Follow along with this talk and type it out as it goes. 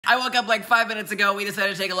I woke up like 5 minutes ago. We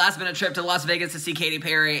decided to take a last-minute trip to Las Vegas to see Katy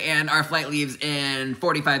Perry, and our flight leaves in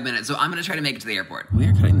 45 minutes, so I'm gonna try to make it to the airport. We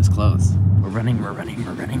are cutting this close. We're running.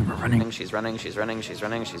 She's running.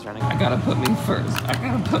 I gotta put me first.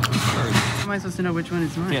 How am I supposed to know which one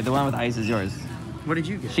is mine? Yeah, the one with ice is yours. What did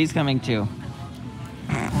you get? She's coming too.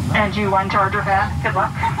 And you one charger fan. Good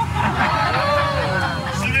luck.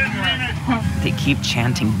 They keep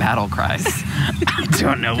chanting battle cries. I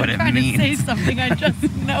don't know what it means. Trying to say something, I just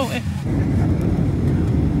know it.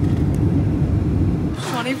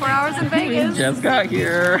 24 hours in Vegas. We just got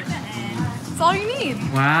here. That's all you need.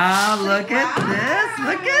 Wow, look at this.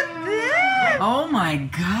 Look at this. Oh my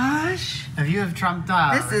gosh. If you have Trump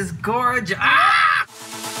up. This is gorgeous. Ah!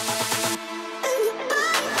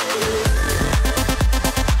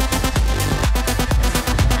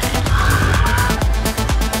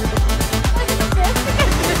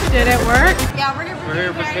 Did it work? Yeah, we're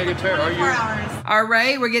here for Katy Perry. 24 hours. All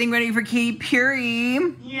right, we're getting ready for Katy Perry.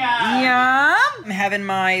 Yeah. I'm having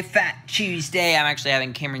my Fat Tuesday. I'm actually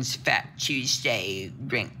having Cameron's Fat Tuesday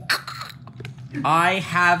drink. I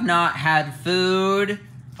have not had food.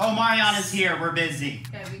 Oh, Marion is here. We're busy.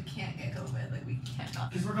 Yeah, we can't get COVID. Like, we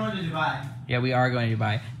cannot. Because we're going to Dubai. Yeah, we are going to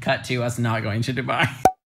Dubai. Cut to us not going to Dubai.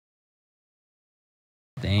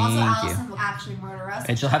 Thank Also, you. Allison will actually murder us.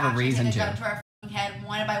 And she'll have a reason take a to. gun to our head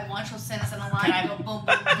one by one. She'll send us in a line and go boom,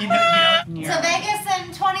 boom. Yeah. So Vegas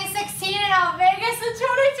in 2016 and out Vegas in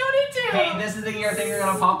 2022. Hey, this is the year things are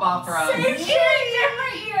gonna pop off for us. Same year,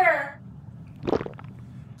 different year.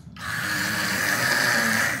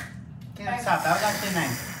 Okay, stop. That was actually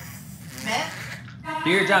nice. Mitt? Do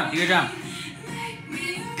your jump.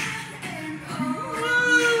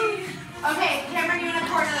 Okay, Cameron, you want to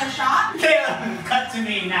pour another shot? Caleb, cut to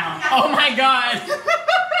me now. Oh my god.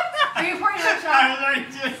 Are you pouring another I shot? was already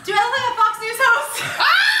doing. Do I look like a Fox News host?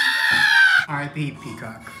 R.I.P.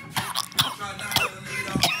 Peacock.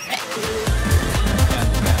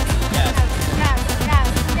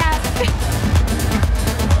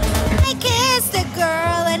 I kissed a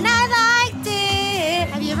girl and I liked it.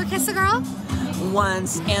 Have you ever kissed a girl?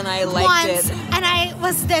 Once, and I liked it. And I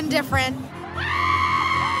was then different.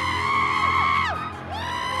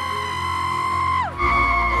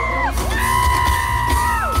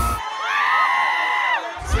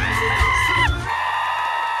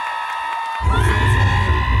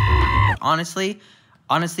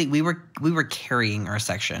 Honestly, we were carrying our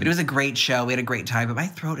section. It was a great show. We had a great time, but my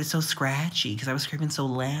throat is so scratchy because I was screaming so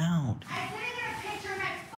loud. I didn't get a picture of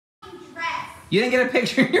my fucking dress. You didn't get a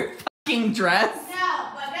picture of your fucking dress? No,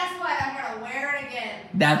 but guess what? I'm gonna wear it again.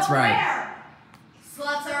 That's right. Where?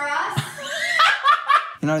 Sluts are us.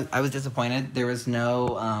 You know, I was disappointed. There was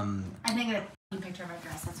no, I didn't get a fucking picture of my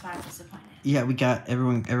dress. That's why I was disappointed. Yeah, we got,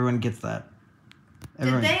 everyone gets that.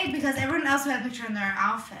 Everyone. Did they? Because everyone else had a picture in their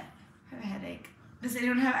outfit. I have a headache. Because they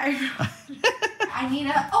don't have eyebrows. I need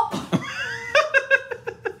a, oh!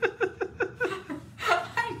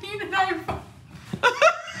 I need an eyebrow.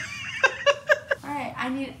 Alright,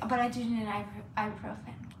 but I do need an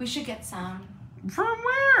ibuprofen. We should get some. From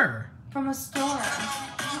where? From a store.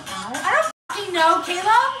 I don't fucking know, Caleb!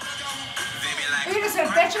 Are you just gonna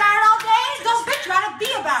bitch about it all day? Don't bitch about it,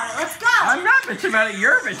 be about it. Let's go! I'm not bitching about it,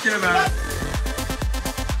 you're bitching about it.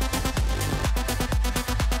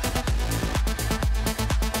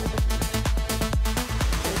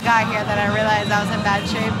 Got here that I realized I was in bad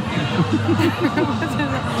shape.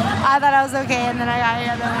 I thought I was okay, and then I got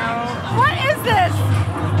here and what is this?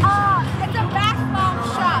 It's a bath bomb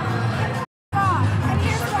shop. And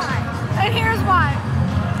here's why.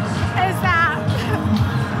 Is that?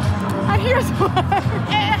 And here's why.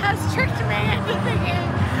 It has tricked me into thinking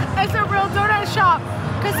it's a real donut shop.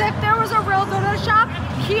 Because if there was a real donut shop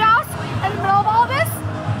kiosk in the middle of all this,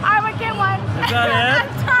 I would get one. Is that it? I'm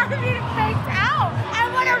tired of being faked out.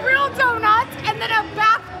 Like a real donut and then a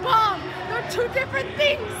bath bomb. They're two different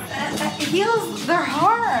things. Heels, they're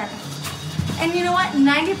hard. And you know what?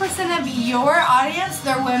 90% of your audience,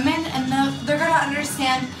 they're women, and they're gonna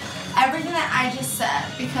understand everything that I just said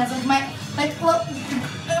because of look,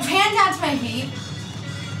 pan down to my feet.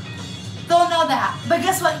 They'll know that. But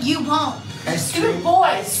guess what? You won't. Stupid boys.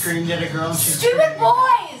 I screamed at a girl and she Stupid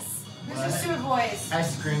boys. These are stupid boys. I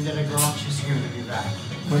screamed at a girl and she screamed at me back.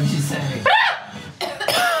 What did you say?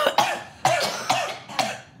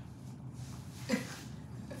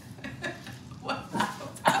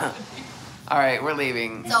 All right, we're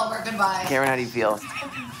leaving. It's over. Goodbye. Karen, how do you feel?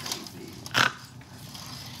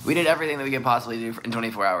 We did everything that we could possibly do in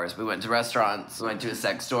 24 hours. We went to restaurants, we went to a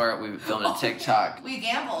sex store, we filmed a TikTok. We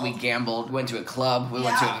gambled. We gambled, went to a club, we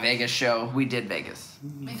went to a Vegas show. We did Vegas.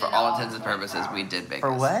 For all intents and purposes, we did Vegas.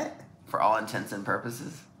 For what? For all intents and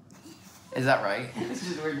purposes. Is that right? It's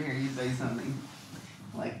just weird to hear you say something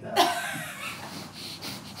like that.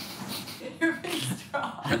 You're being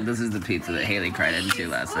strong. This is the pizza that Haley cried into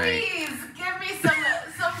last night. Please, give me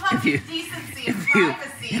some fucking decency and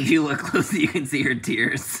privacy. If you look closely, you can see her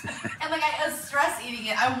tears. And like, I was stress eating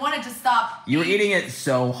it. I wanted to stop. You were eating it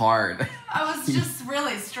so hard. I was just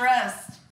really stressed.